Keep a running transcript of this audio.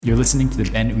You're listening to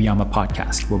the Ben Uyama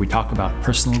podcast, where we talk about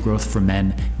personal growth for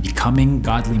men, becoming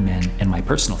godly men, and my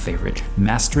personal favorite,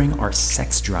 mastering our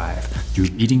sex drive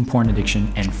through beating porn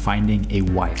addiction and finding a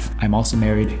wife. I'm also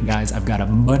married. Guys, I've got a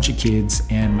bunch of kids,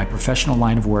 and my professional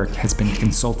line of work has been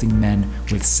consulting men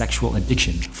with sexual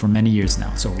addiction for many years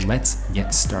now. So let's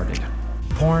get started.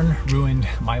 Porn ruined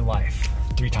my life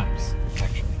 3 times,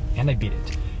 actually, and I beat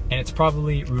it. And it's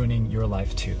probably ruining your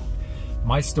life too.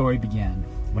 My story began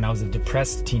when I was a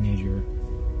depressed teenager,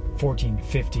 14,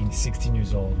 15, 16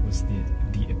 years old, was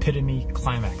the epitome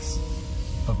climax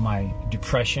of my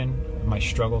depression, my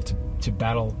struggle to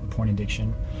battle porn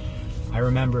addiction. I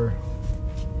remember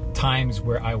times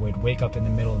where I would wake up in the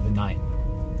middle of the night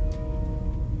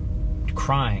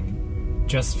crying,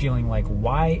 just feeling like,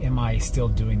 why am I still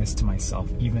doing this to myself,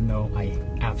 even though I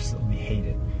absolutely hate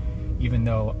it, even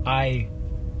though I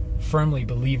firmly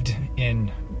believed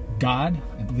in God,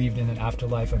 I believed in an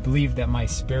afterlife. I believed that my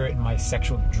spirit and my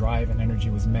sexual drive and energy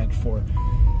was meant for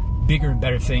bigger and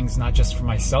better things, not just for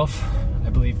myself. I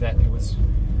believed that it was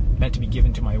meant to be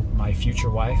given to my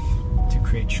future wife, to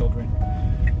create children.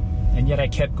 And yet I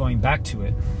kept going back to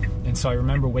it. And so I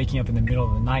remember waking up in the middle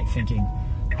of the night thinking,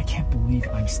 I can't believe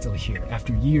I'm still here.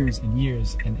 After years and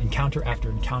years and encounter after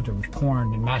encounter with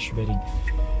porn and masturbating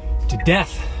to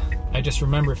death, I just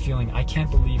remember feeling, I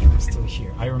can't believe I'm still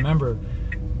here. I remember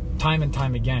time and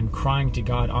time again crying to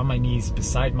God on my knees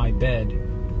beside my bed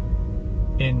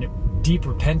in deep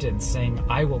repentance, saying,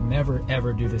 I will never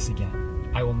ever do this again.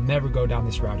 I will never go down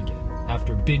this route again,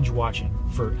 after binge watching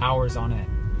for hours on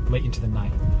end, late into the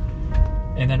night.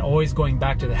 And then always going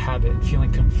back to the habit and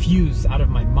feeling confused out of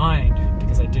my mind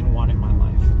because I didn't want it in my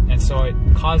life. And so it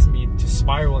caused me to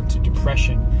spiral into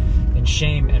depression and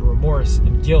shame and remorse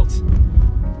and guilt.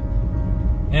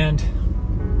 And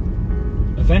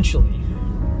eventually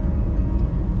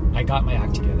I got my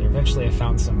act together. Eventually I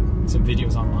found some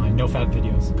videos online, NoFap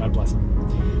videos, God bless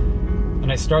them.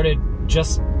 And I started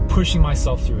just pushing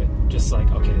myself through it. Just like,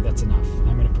 okay, that's enough.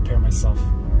 I'm going to prepare myself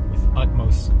with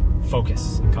utmost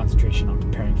focus and concentration on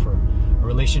preparing for a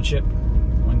relationship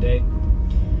one day.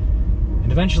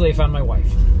 And eventually I found my wife.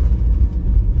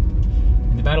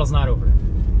 And the battle's not over.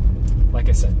 Like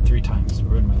I said, 3 times, it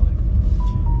ruined my life.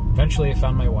 Eventually I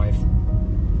found my wife,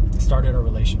 started a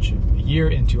relationship. A year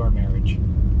into our marriage,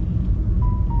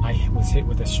 I was hit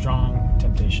with a strong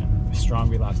temptation, a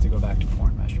strong relapse to go back to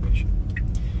porn masturbation.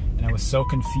 And I was so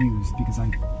confused because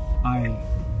I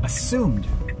assumed,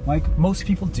 like most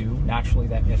people do naturally,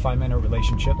 that if I'm in a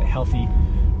relationship, a healthy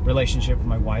relationship with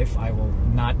my wife, I will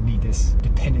not need this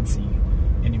dependency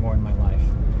anymore in my life.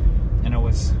 And I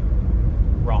was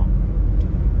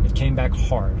wrong. It came back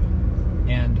hard.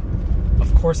 And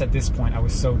of course at this point I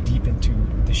was so deep into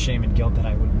the shame and guilt that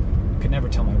I could never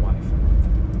tell my wife.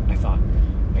 I thought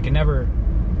I could never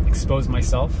expose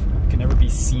myself, I could never be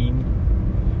seen.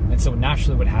 And so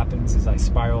naturally what happens is I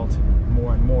spiraled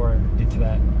more and more into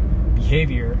that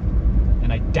behavior,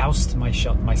 and I doused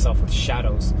myself with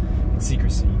shadows and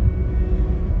secrecy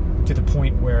to the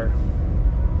point where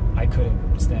I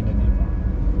couldn't stand it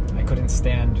anymore. I couldn't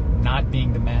stand not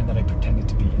being the man that I pretended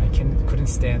to be. I couldn't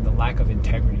stand the lack of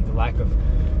integrity, the lack of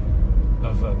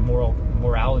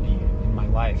morality in my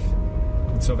life.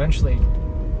 And so eventually,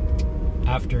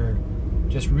 after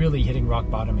just really hitting rock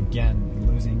bottom again and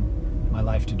losing my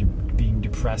life to being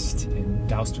depressed and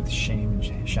doused with shame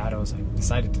and shadows, I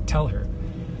decided to tell her.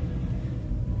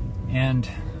 And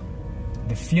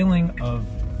the feeling of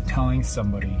telling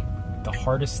somebody the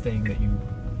hardest thing that you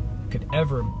could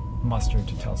ever muster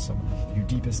to tell someone, your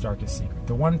deepest, darkest secret,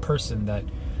 the one person that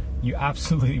you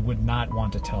absolutely would not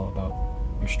want to tell about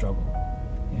your struggle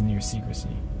and your secrecy,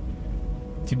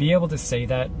 to be able to say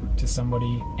that to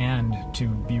somebody and to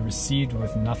be received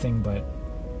with nothing but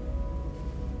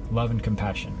love and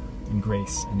compassion and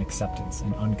grace and acceptance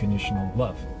and unconditional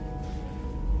love.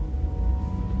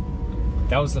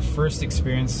 That was the first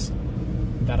experience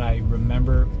that I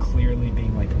remember clearly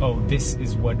being like, oh, this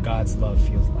is what God's love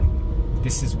feels like.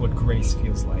 This is what grace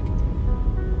feels like.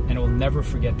 And I will never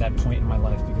forget that point in my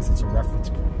life because it's a reference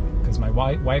point. Because my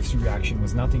wife's reaction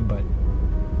was nothing but,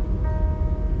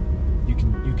 you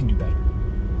can do better.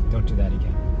 Don't do that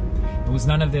again. It was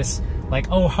none of this like,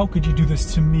 oh, how could you do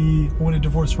this to me? I want a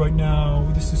divorce right now.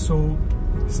 This is so...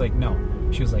 It's like, no.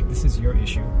 She was like, this is your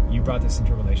issue. You brought this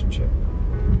into a relationship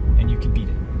and you can beat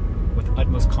it with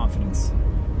utmost confidence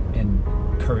and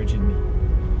courage in me.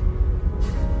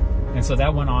 And so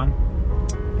that went on.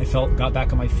 I got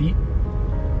back on my feet.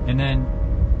 And then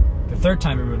the third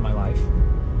time it ruined my life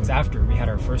was after we had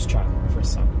our first child, our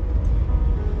first son.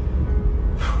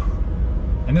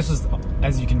 And this was,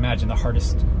 as you can imagine, the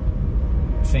hardest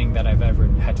thing that I've ever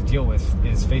had to deal with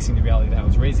is facing the reality that I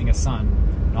was raising a son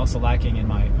and also lacking in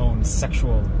my own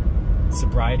sexual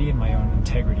sobriety and my own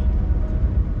integrity,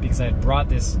 because I had brought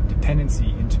this dependency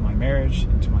into my marriage,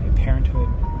 into my parenthood,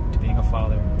 to being a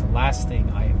father. The last thing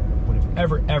I would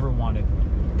have ever wanted,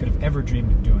 could have ever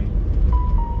dreamed of doing.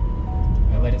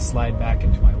 I let it slide back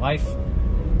into my life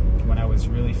when I was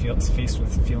really faced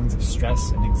with feelings of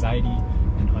stress and anxiety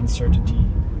and uncertainty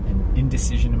and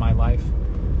indecision in my life.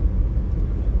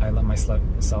 I let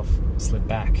myself slip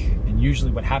back. And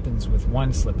usually what happens with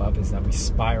one slip up is that we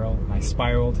spiral. And I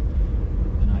spiraled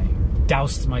and I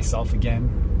doused myself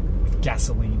again with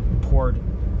gasoline, poured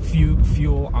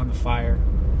fuel on the fire,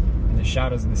 and the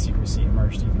shadows and the secrecy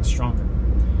emerged even stronger.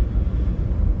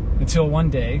 Until one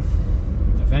day,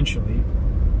 eventually,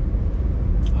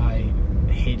 I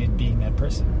hated being that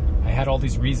person. I had all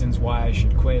these reasons why I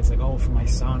should quit. It's like, oh, for my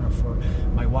son or for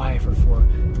my wife or for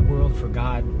the world, for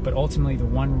God. But ultimately, the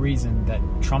one reason that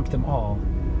trumped them all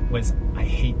was I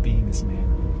hate being this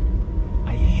man.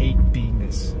 I hate being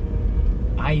this.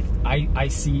 I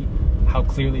see how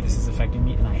clearly this is affecting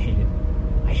me, and I hate it.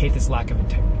 I hate this lack of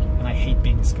integrity, and I hate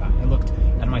being this guy. I looked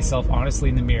at myself honestly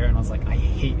in the mirror, and I was like, I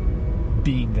hate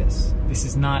being this. This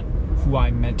is not who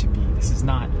I'm meant to be. This is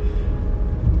not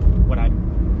what I'm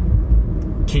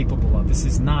capable of. This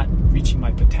is not reaching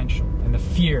my potential. And the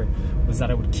fear was that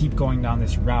I would keep going down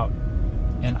this route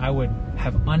and I would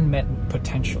have unmet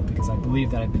potential, because I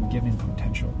believe that I've been given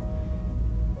potential.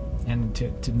 And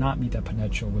to not meet that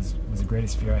potential was the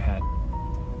greatest fear I had.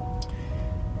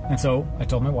 And so I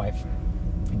told my wife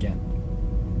again.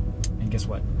 And guess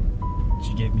what?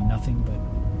 She gave me nothing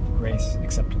but grace,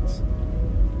 acceptance.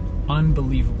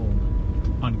 Unbelievable,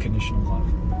 unconditional love.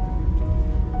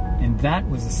 And that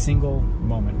was a single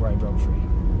moment where I broke free.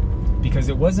 Because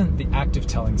it wasn't the act of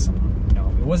telling someone, no.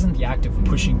 It wasn't the act of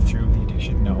pushing through the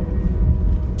addiction, no.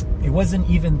 It wasn't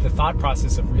even the thought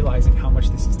process of realizing how much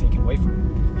this is taken away from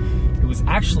me. It was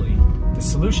actually the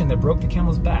solution that broke the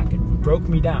camel's back and broke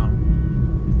me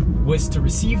down, was to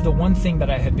receive the one thing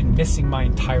that I had been missing my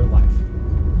entire life.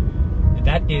 And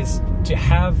that is to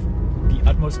have the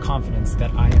utmost confidence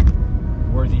that I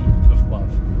am worthy of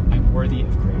love. I'm worthy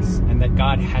of grace, and that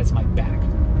God has my back.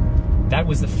 That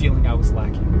was the feeling I was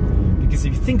lacking. Because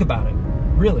if you think about it,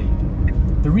 really,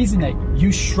 the reason that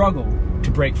you struggle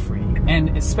to break free,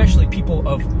 and especially people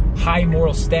of high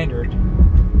moral standard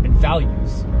and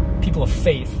values, people of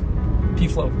faith,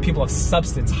 people of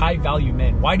substance, high value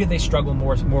men, why do they struggle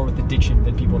more with addiction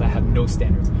than people that have no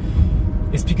standards?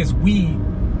 It's because we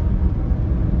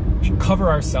cover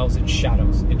ourselves in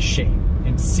shadows and shame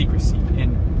and secrecy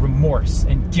and remorse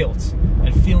and guilt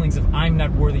and feelings of I'm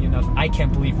not worthy enough, I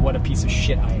can't believe what a piece of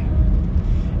shit I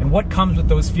am. And what comes with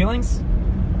those feelings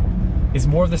is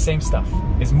more of the same stuff,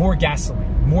 is more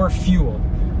gasoline, more fuel,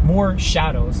 more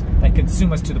shadows that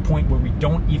consume us to the point where we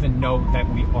don't even know that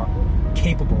we are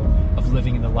capable of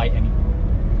living in the light anymore.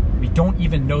 We don't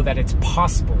even know that it's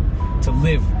possible to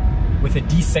live with a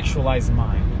desexualized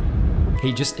mind.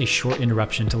 Hey, just a short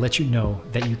interruption to let you know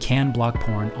that you can block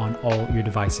porn on all your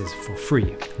devices for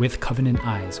free with Covenant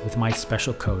Eyes with my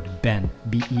special code BEN,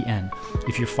 B-E-N.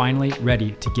 If you're finally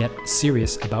ready to get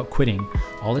serious about quitting,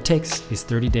 all it takes is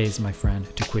 30 days, my friend,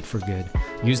 to quit for good.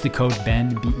 Use the code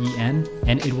BEN, B-E-N,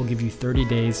 and it will give you 30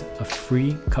 days of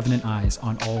free Covenant Eyes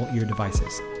on all your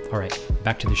devices. All right,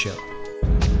 back to the show.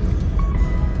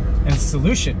 And the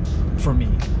solution for me,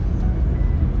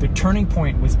 the turning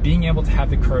point, was being able to have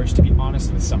the courage to be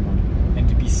honest with someone and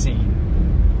to be seen,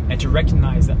 and to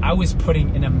recognize that I was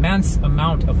putting an immense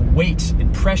amount of weight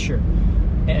and pressure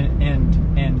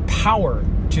and power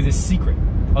to this secret.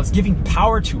 I was giving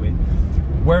power to it,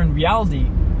 where in reality,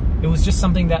 it was just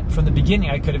something that from the beginning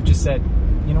I could have just said,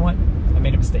 you know what, I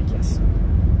made a mistake, yes.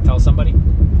 Tell somebody,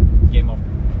 game over.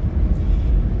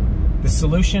 The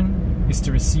solution is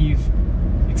to receive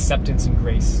acceptance and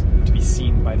grace, to be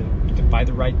seen by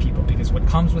the right people, because what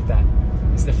comes with that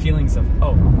is the feelings of,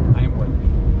 oh, I am worthy.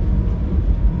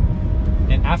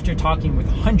 And after talking with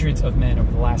hundreds of men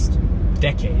over the last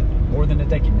decade, more than a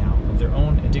decade now, of their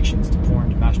own addictions to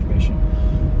porn and masturbation,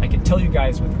 I can tell you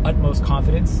guys with utmost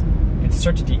confidence and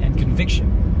certainty and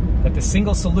conviction that the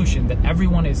single solution that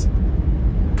everyone is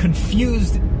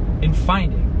confused in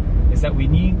finding is that we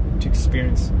need to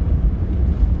experience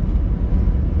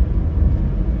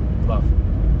love.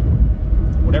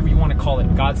 Whatever you want to call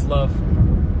it, God's love,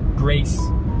 grace.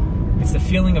 It's the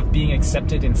feeling of being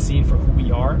accepted and seen for who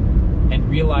we are, and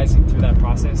realizing through that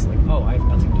process, like, oh, I have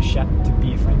nothing to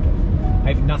be afraid of. I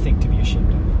have nothing to be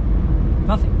ashamed of.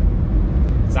 Nothing.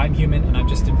 Because I'm human and I'm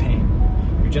just in pain.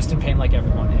 You're just in pain like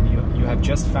everyone, and you have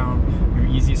just found your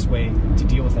easiest way to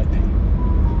deal with that pain.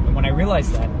 And when I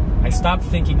realized that, I stopped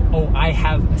thinking, oh, I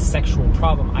have a sexual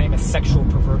problem. I am a sexual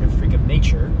perverted freak of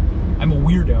nature. I'm a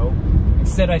weirdo.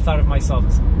 Instead, I thought of myself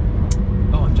as,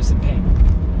 oh, I'm just in pain.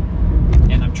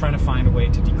 And I'm trying to find a way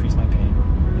to decrease my pain.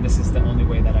 And this is the only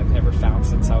way that I've ever found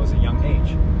since I was a young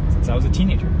age, since I was a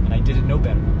teenager, and I didn't know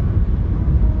better.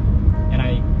 And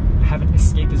I have an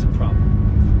escapism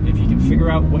problem. If you can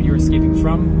figure out what you're escaping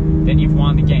from, then you've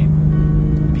won the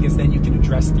game, because then you can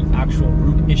address the actual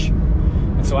root issue.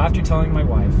 And so after telling my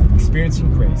wife,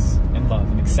 experiencing grace and love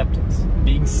and acceptance,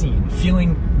 being seen,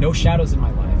 feeling no shadows in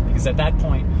my life, because at that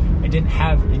point I didn't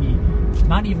have any,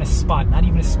 not even a spot, not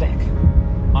even a speck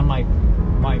on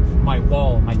my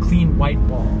wall, my clean white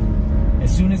wall.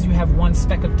 As soon as you have one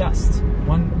speck of dust,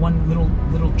 one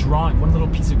little drawing, one little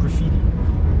piece of graffiti,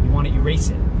 you want to erase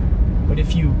it. But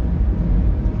if you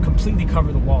completely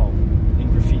cover the wall in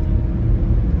graffiti,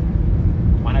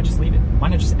 why not just leave it? Why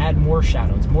not just add more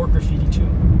shadows, more graffiti to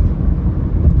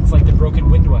it? It's like the broken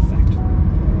window effect.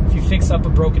 If you fix up a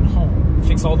broken home,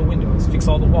 fix all the windows, fix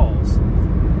all the walls,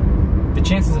 the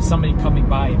chances of somebody coming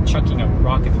by and chucking a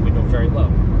rock at the window are very low.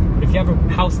 But if you have a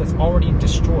house that's already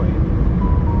destroyed,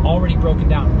 already broken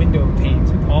down, window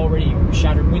panes with already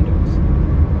shattered windows,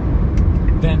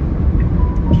 then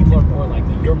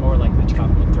you're more likely to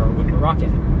come and throw a rock at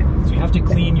it. So you have to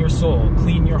clean your soul,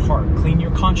 clean your heart, clean your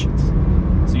conscience,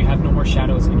 so you have no more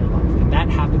shadows in your life. And that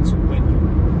happens when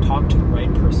you talk to the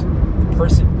right person. The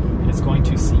person that is going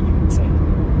to see you and say,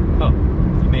 oh,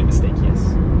 you made a mistake, yes.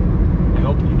 I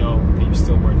hope you know that you're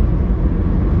still worthy.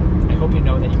 I hope you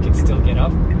know that you can still get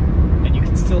up and you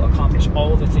can still accomplish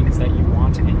all the things that you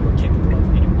want and you're capable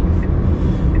of in your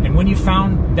life. And when you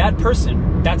found that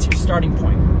person, that's your starting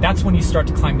point. That's when you start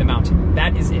to climb the mountain.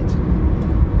 That is it.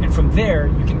 And from there,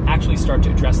 you can actually start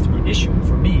to address the root issue. And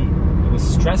for me, it was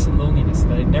stress and loneliness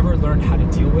that I never learned how to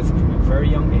deal with from a very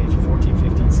young age, 14,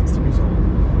 15, 16 years old.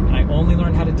 And I only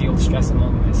learned how to deal with stress and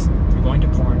loneliness through going to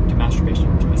porn, to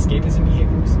masturbation, to escapism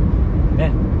behaviors. And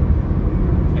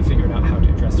then I figured out how to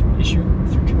address the root issue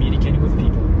through communicating with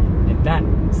people. And that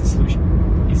is the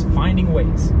solution, is finding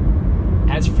ways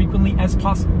as frequently as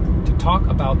possible to talk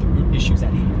about the root issues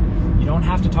at hand. You don't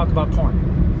have to talk about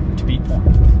porn to beat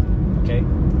porn, okay?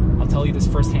 I'll tell you this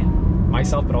firsthand,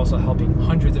 myself, but also helping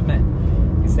hundreds of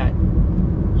men, is that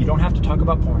you don't have to talk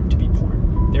about porn to beat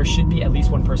porn. There should be at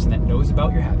least one person that knows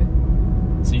about your habit,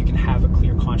 so you can have a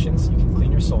clear conscience, you can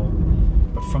clean your soul.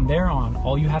 But from there on,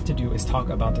 all you have to do is talk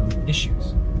about the root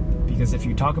issues. Because if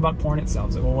you talk about porn itself,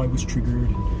 it's like, oh, I was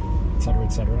triggered, etc.,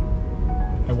 etc.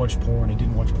 I watched porn, I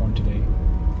didn't watch porn today.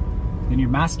 Then you're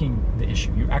masking the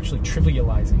issue. You're actually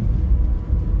trivializing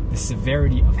the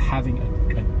severity of having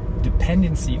a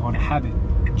dependency on a habit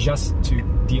just to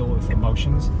deal with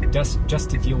emotions, just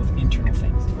to deal with internal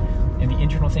things. And the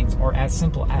internal things are as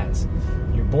simple as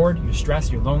you're bored, you're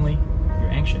stressed, you're lonely, you're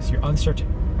anxious, you're uncertain,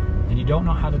 and you don't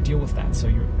know how to deal with that. So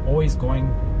you're always going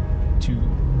to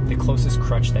the closest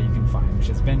crutch that you can find, which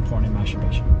has been porn and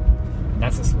masturbation. And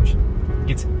that's the solution.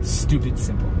 It's stupid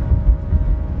simple.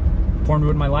 Porn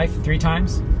ruined my life 3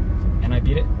 times, and I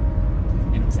beat it.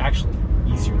 And it was actually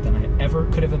easier than I ever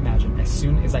could have imagined as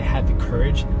soon as I had the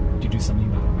courage to do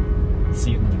something about it.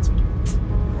 See you in the next video.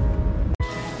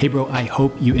 Hey bro, I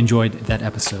hope you enjoyed that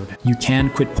episode. You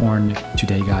can quit porn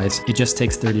today, guys. It just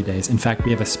takes 30 days. In fact, we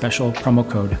have a special promo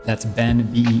code that's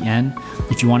BEN, B-E-N,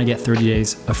 if you want to get 30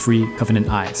 days of free Covenant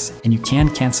Eyes. And you can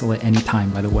cancel it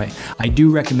anytime, by the way. I do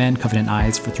recommend Covenant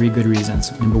Eyes for 3 good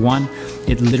reasons. Number 1,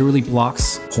 it literally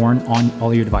blocks porn on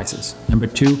all your devices. Number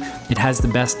 2, it has the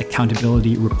best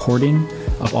accountability reporting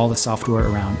of all the software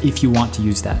around if you want to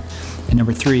use that. And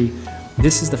number 3,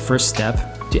 this is the first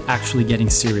step to actually getting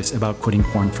serious about quitting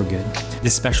porn for good.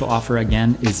 This special offer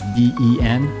again is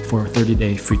BEN for a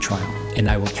 30-day free trial. And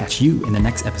I will catch you in the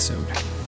next episode.